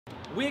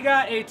We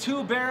got a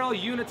 2-barrel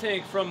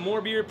Unitank from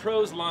More Beer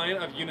Pro's line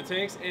of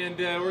Unitanks, and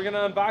we're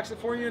gonna unbox it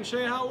for you and show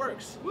you how it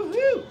works.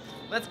 Woohoo!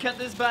 Let's cut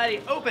this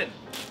body open.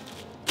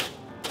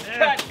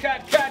 Cut.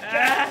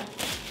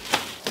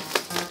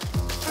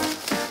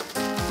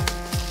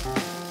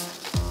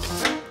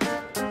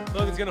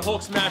 Logan's gonna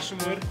Hulk smash some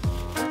wood.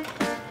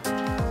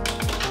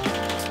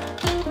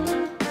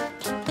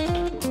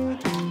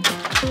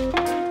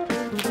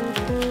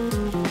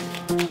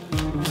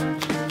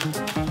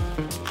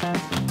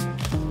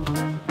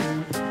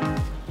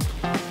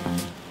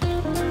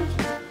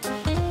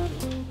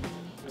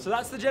 So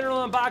that's the general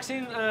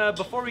unboxing.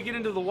 Before we get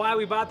into the why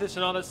we bought this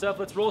and all that stuff,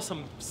 let's roll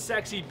some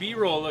sexy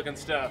B-roll looking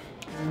stuff.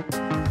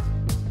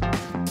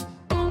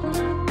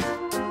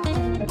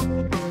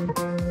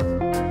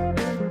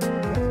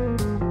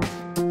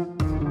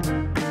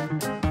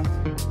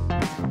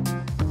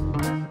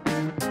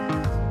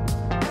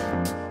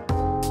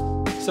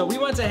 So we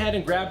went ahead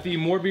and grabbed the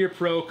More Beer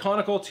Pro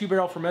Conical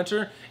 2-barrel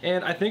fermenter,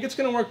 and I think it's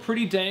gonna work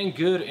pretty dang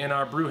good in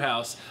our brew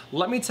house.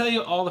 Let me tell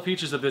you all the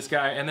features of this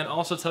guy, and then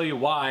also tell you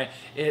why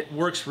it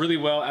works really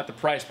well at the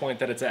price point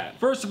that it's at.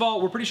 First of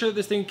all, we're pretty sure that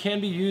this thing can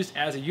be used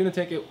as a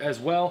Unitank as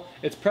well.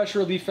 Its pressure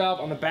relief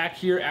valve on the back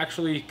here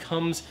actually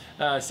comes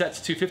sets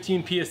to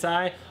 15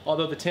 PSI,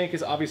 although the tank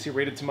is obviously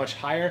rated to much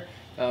higher.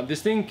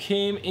 This thing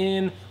came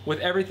in with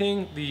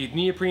everything, the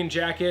neoprene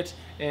jacket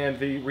and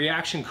the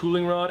reaction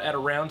cooling rod at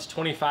around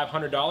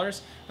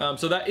 $2,500.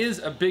 So that is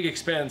a big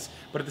expense,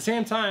 but at the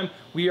same time,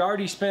 we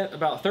already spent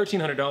about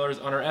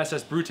 $1,300 on our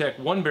SS Brewtech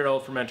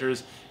 1-barrel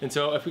fermenters, and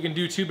so if we can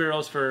do 2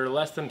 barrels for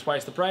less than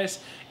twice the price,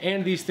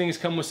 and these things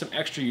come with some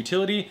extra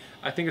utility,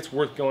 I think it's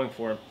worth going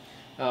for.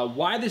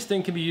 Why this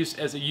thing can be used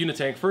as a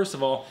Unitank, first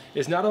of all,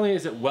 is not only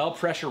is it well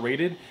pressure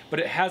rated, but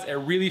it has a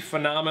really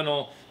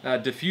phenomenal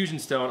diffusion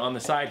stone on the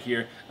side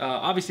here.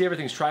 Obviously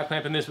everything's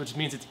tri-clamp in this, which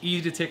means it's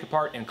easy to take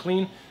apart and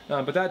clean,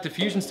 but that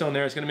diffusion stone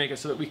there is going to make it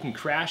so that we can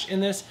crash in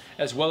this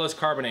as well as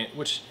carbonate,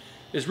 which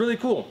is really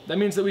cool. That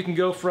means that we can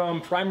go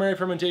from primary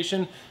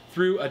fermentation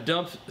through a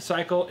dump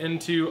cycle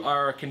into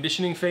our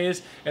conditioning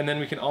phase, and then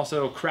we can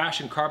also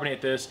crash and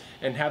carbonate this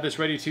and have this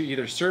ready to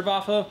either serve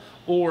off of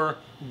or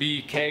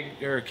be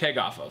keg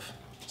off of.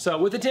 So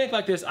with a tank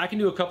like this, I can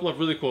do a couple of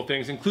really cool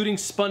things, including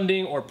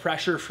spunding or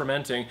pressure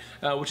fermenting,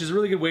 which is a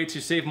really good way to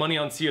save money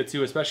on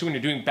CO2, especially when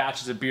you're doing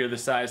batches of beer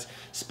this size.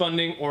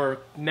 Spunding or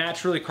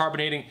naturally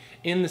carbonating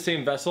in the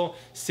same vessel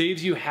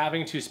saves you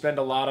having to spend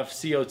a lot of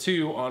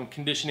CO2 on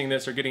conditioning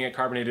this or getting it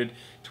carbonated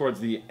towards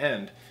the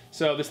end.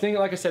 So this thing,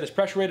 like I said, is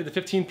pressure rated to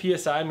 15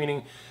 PSI,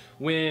 meaning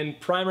when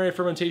primary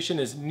fermentation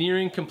is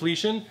nearing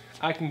completion,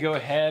 I can go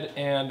ahead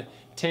and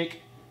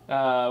take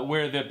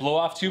where the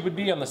blow-off tube would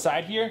be on the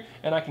side here,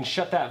 and I can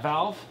shut that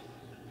valve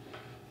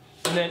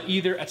and then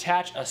either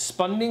attach a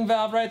spunding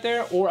valve right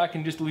there, or I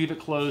can just leave it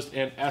closed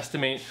and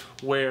estimate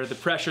where the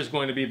pressure is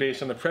going to be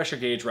based on the pressure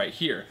gauge right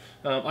here.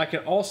 I can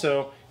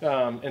also,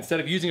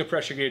 instead of using a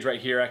pressure gauge right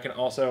here, I can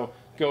also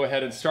go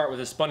ahead and start with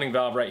a spunding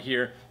valve right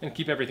here and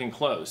keep everything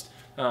closed.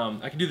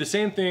 I can do the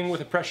same thing with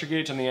a pressure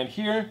gauge on the end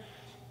here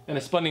and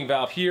a spunding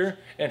valve here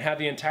and have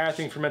the entire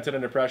thing fermented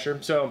under pressure.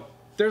 So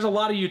there's a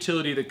lot of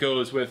utility that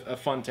goes with a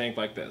fun tank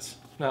like this.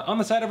 Now on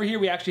the side over here,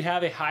 we actually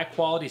have a high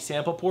quality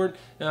sample port,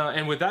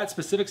 and with that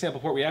specific sample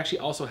port, we actually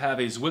also have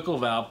a Zwickel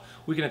valve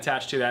we can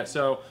attach to that.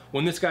 So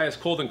when this guy is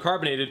cold and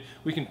carbonated,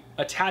 we can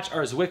attach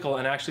our Zwickel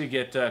and actually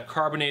get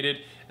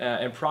carbonated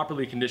and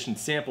properly conditioned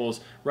samples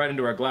right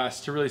into our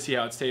glass to really see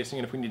how it's tasting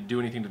and if we need to do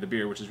anything to the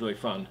beer, which is really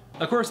fun.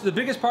 Of course, the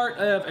biggest part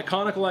of a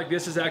conical like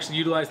this is actually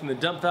utilizing the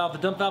dump valve. The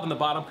dump valve on the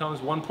bottom comes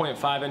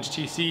 1.5-inch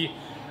TC.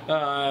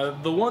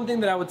 The one thing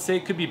that I would say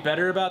could be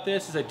better about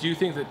this is I do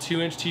think that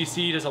 2-inch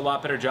TC does a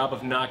lot better job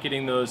of not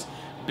getting those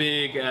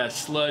big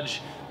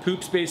sludge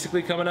poops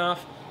basically coming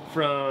off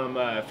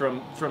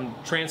from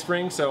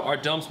transferring. So our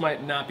dumps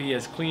might not be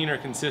as clean or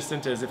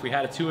consistent as if we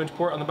had a 2-inch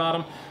port on the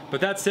bottom. But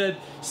that said,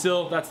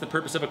 still that's the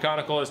purpose of a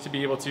conical, is to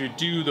be able to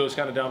do those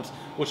kind of dumps,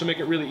 which will make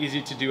it really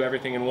easy to do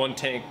everything in one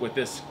tank with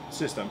this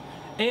system.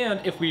 And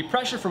if we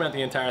pressure ferment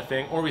the entire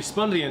thing, or we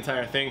spun the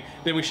entire thing,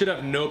 then we should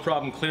have no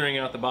problem clearing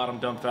out the bottom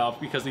dump valve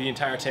because the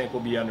entire tank will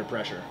be under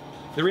pressure.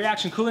 The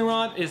reaction cooling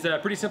rod is a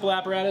pretty simple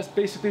apparatus.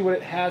 Basically what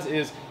it has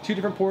is 2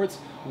 different ports.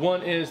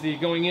 One is the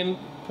going in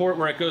port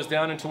where it goes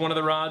down into one of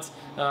the rods,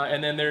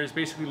 and then there's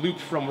basically looped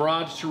from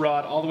rod to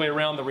rod all the way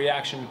around the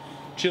reaction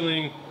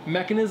chilling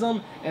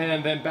mechanism,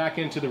 and then back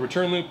into the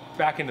return loop,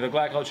 back into the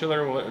glycol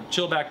chiller, we'll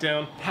chill back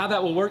down. How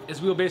that will work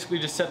is we'll basically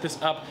just set this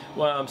up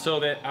so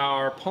that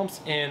our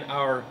pumps in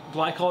our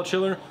glycol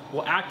chiller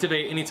will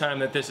activate anytime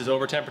that this is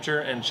over temperature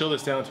and chill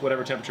this down to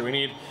whatever temperature we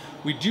need.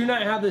 We do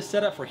not have this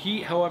set up for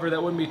heat, however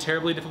that wouldn't be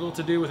terribly difficult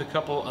to do with a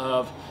couple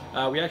of,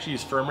 we actually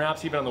use firm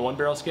wraps even on the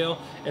 1-barrel scale,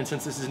 and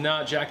since this is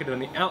not jacketed on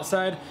the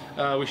outside,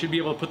 we should be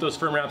able to put those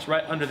firm wraps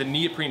right under the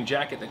neoprene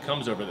jacket that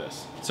comes over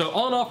this. So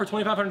all in all, for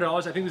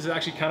 $2,500, I think this is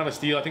actually kind of a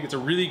steal. I think it's a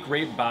really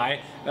great buy,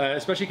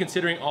 especially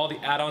considering all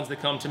the add-ons that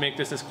come to make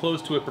this as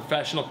close to a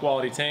professional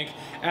quality tank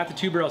at the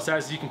 2-barrel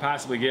size as you can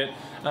possibly get.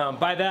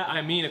 By that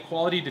I mean a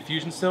quality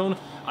diffusion stone.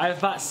 I've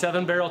bought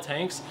 7-barrel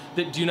tanks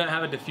that do not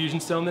have a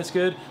diffusion stone this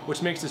good,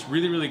 which makes this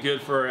really, really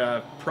good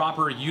for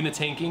proper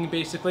unitanking,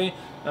 basically.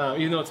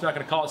 Even though it's not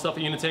going to call itself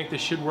a unitank,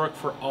 this should work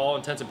for all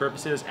intents and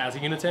purposes as a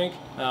unitank.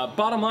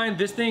 Bottom line,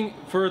 this thing,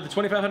 for the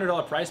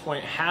 $2,500 price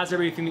point, has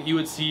everything that you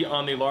would see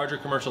on the larger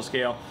commercial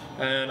scale.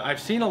 And I've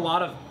seen a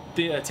lot of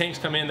the tanks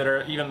come in that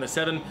are even the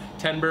 7-10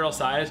 barrel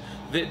size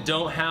that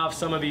don't have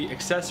some of the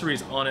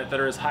accessories on it that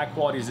are as high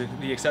quality as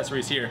the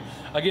accessories here.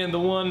 Again, the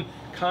one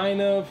kind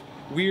of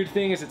weird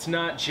thing is it's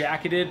not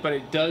jacketed, but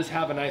it does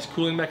have a nice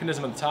cooling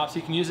mechanism at the top, so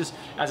you can use this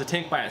as a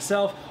tank by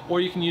itself,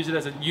 or you can use it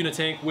as a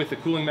unitank with the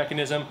cooling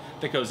mechanism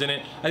that goes in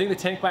it. I think the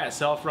tank by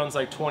itself runs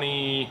like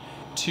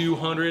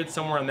 2,200,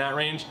 somewhere in that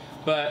range,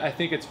 but I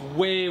think it's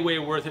way, way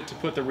worth it to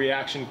put the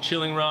reaction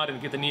chilling rod and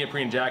get the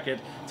neoprene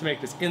jacket to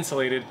make this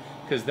insulated,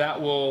 because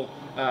that will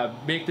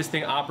make this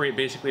thing operate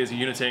basically as a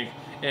unitank.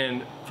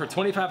 And for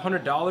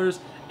 $2,500,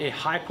 a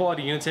high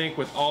quality unitank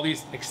with all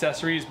these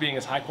accessories being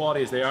as high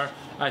quality as they are,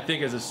 I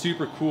think is a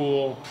super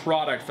cool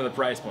product for the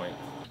price point.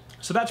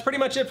 So that's pretty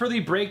much it for the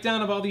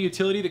breakdown of all the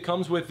utility that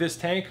comes with this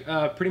tank.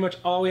 Pretty much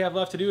all we have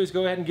left to do is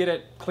go ahead and get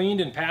it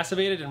cleaned and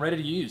passivated and ready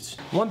to use.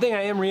 One thing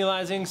I am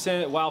realizing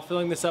while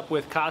filling this up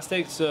with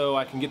caustic so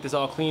I can get this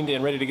all cleaned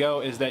and ready to go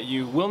is that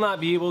you will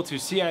not be able to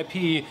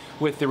CIP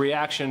with the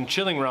reaction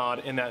chilling rod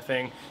in that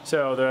thing.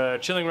 So the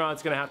chilling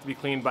rod's gonna have to be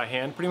cleaned by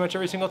hand pretty much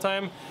every single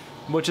time,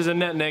 which is a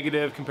net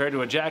negative compared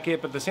to a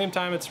jacket, but at the same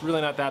time it's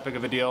really not that big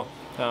of a deal.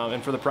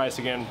 And for the price,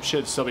 again,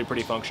 should still be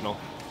pretty functional.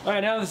 All right,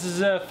 now this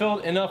is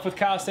filled enough with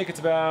caustic. It's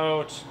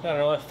about, I don't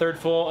know, a third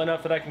full,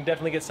 enough that I can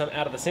definitely get some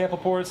out of the sample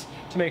ports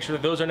to make sure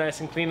that those are nice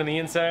and clean on the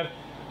inside.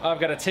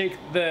 I've got to take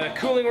the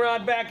cooling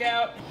rod back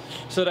out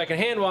so that I can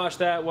hand wash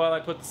that while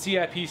I put the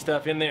CIP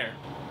stuff in there.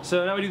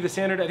 So now we do the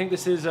standard. I think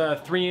this is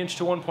 3"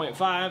 to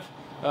 1.5,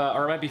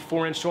 or it might be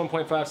 4" to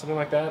 1.5, something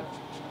like that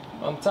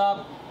on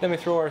top. Then we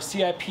throw our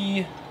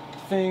CIP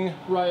thing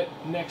right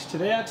next to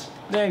that.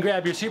 Then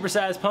grab your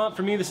supersized pump.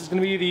 For me, this is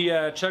going to be the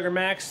Chugger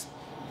Max.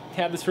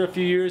 Had this for a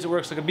few years, it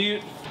works like a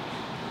beaut.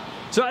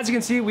 So as you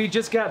can see, we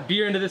just got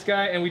beer into this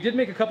guy, and we did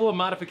make a couple of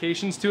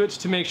modifications to it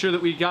to make sure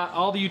that we got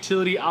all the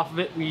utility off of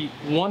it we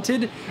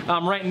wanted.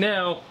 Right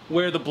now,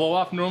 where the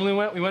blow-off normally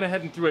went, we went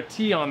ahead and threw a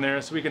T on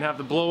there so we can have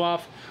the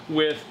blow-off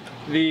with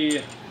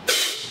the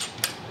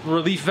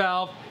relief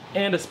valve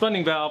and a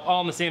spunding valve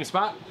all in the same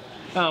spot.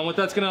 What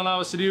that's going to allow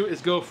us to do is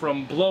go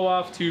from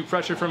blow-off to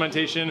pressure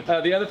fermentation.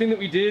 The other thing that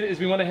we did is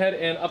we went ahead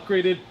and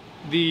upgraded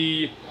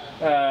the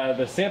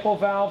sample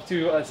valve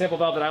to a sample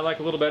valve that I like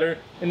a little better,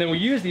 and then we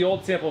use the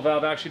old sample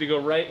valve actually to go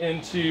right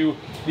into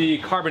the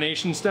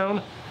carbonation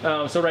stone.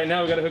 So right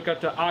now we got to hook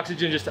up to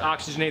oxygen just to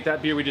oxygenate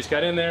that beer we just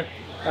got in there,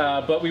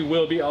 but we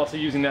will be also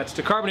using that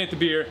to carbonate the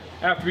beer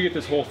after we get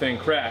this whole thing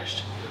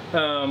crashed.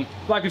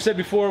 Like we've said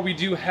before, we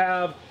do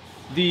have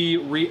the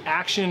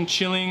reaction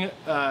chilling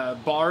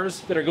bars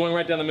that are going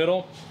right down the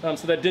middle.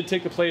 So that did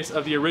take the place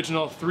of the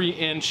original 3"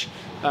 to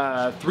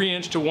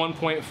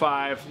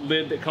 1.5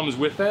 lid that comes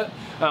with that.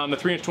 The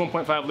 3" to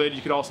 1.5 lid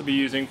you could also be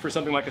using for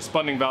something like a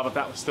spunding valve if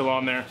that was still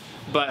on there.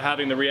 But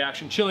having the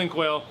reaction chilling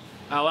coil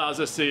allows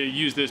us to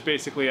use this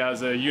basically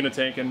as a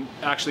unitank and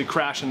actually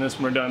crash in this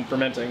when we're done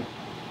fermenting.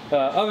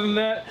 Other than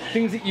that,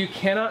 things that you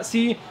cannot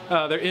see,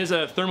 there is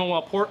a thermal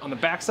well port on the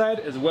backside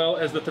as well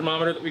as the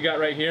thermometer that we got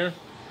right here.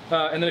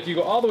 And then if you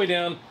go all the way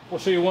down, we'll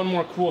show you one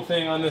more cool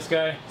thing on this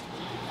guy.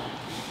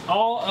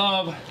 All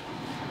of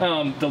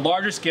the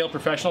larger scale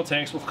professional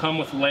tanks will come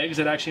with legs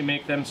that actually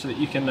make them so that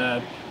you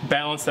can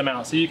balance them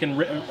out. So you can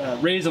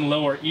raise and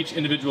lower each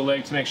individual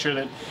leg to make sure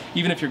that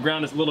even if your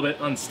ground is a little bit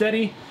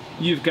unsteady,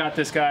 you've got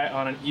this guy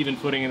on an even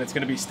footing and it's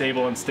going to be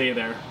stable and stay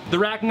there. The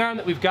racking arm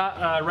that we've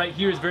got right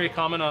here is very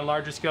common on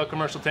larger scale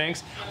commercial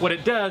tanks. What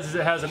it does is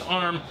it has an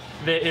arm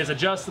that is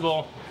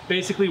adjustable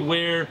basically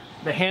where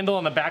the handle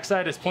on the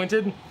backside is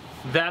pointed.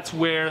 That's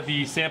where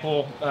the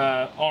sample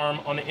arm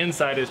on the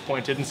inside is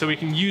pointed, and so we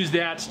can use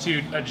that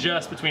to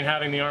adjust between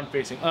having the arm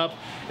facing up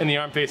and the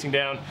arm facing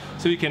down,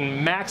 so we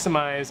can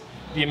maximize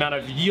the amount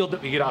of yield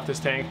that we get off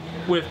this tank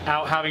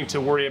without having to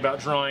worry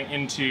about drawing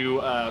into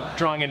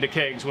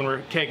kegs when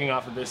we're kegging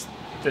off of this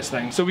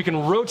thing. So we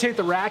can rotate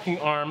the racking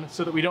arm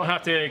so that we don't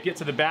have to get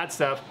to the bad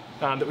stuff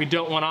that we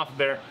don't want off of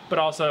there, but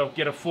also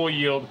get a full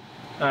yield.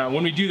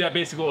 When we do that,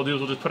 basically what we'll do is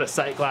we'll just put a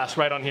sight glass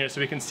right on here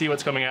so we can see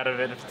what's coming out of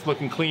it, if it's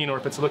looking clean or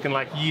if it's looking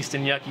like yeast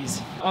and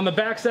yuckies. On the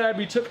back side,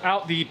 we took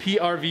out the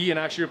PRV and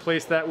actually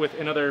replaced that with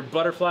another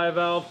butterfly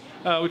valve.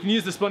 We can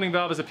use the spunding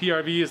valve as a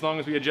PRV as long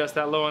as we adjust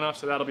that low enough,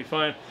 so that'll be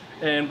fine.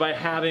 And by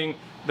having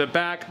the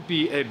back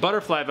be a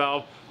butterfly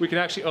valve, we can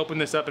actually open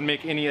this up and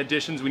make any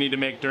additions we need to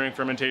make during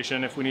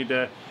fermentation. If we need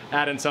to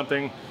add in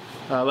something,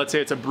 let's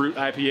say it's a brute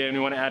IPA and we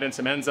want to add in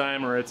some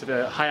enzyme, or it's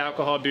a high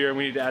alcohol beer and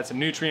we need to add some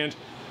nutrient,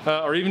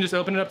 or even just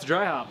open it up to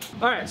dry hop.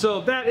 All right,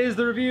 so that is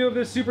the review of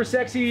this super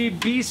sexy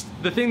beast.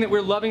 The thing that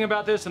we're loving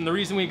about this, and the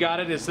reason we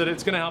got it, is that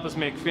it's gonna help us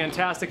make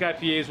fantastic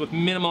IPAs with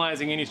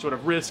minimalizing any sort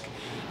of risk.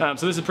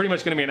 So this is pretty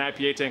much gonna be an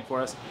IPA tank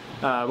for us.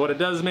 What it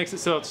does is makes it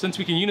so since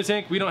we can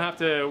unitank, we don't have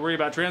to worry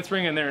about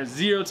transferring, and there is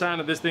zero time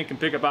that this thing can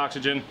pick up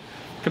oxygen.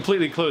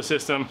 Completely closed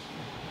system.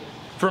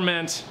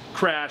 ferment,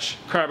 crash,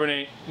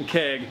 carbonate, and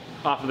keg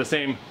off of the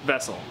same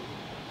vessel.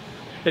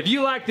 If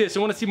you like this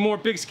and want to see more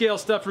big scale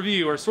stuff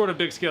review, or sort of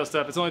big scale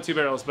stuff, it's only 2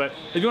 barrels, but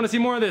if you want to see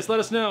more of this,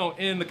 let us know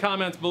in the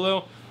comments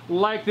below.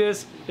 Like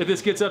this. If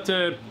this gets up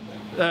to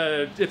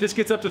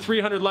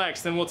 300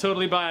 likes, then we'll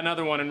totally buy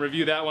another one and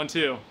review that one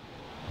too.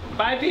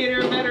 Buy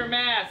Peter a better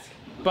mask.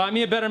 Buy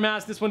me a better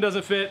mask. This one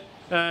doesn't fit.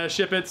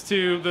 Ship it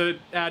to the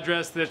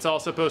address that's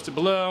also posted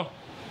below.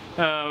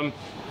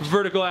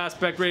 Vertical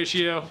aspect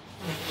ratio,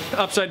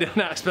 upside down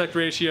aspect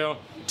ratio.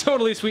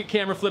 Totally sweet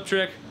camera flip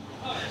trick.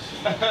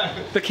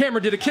 The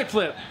camera did a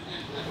kickflip.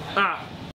 Ah.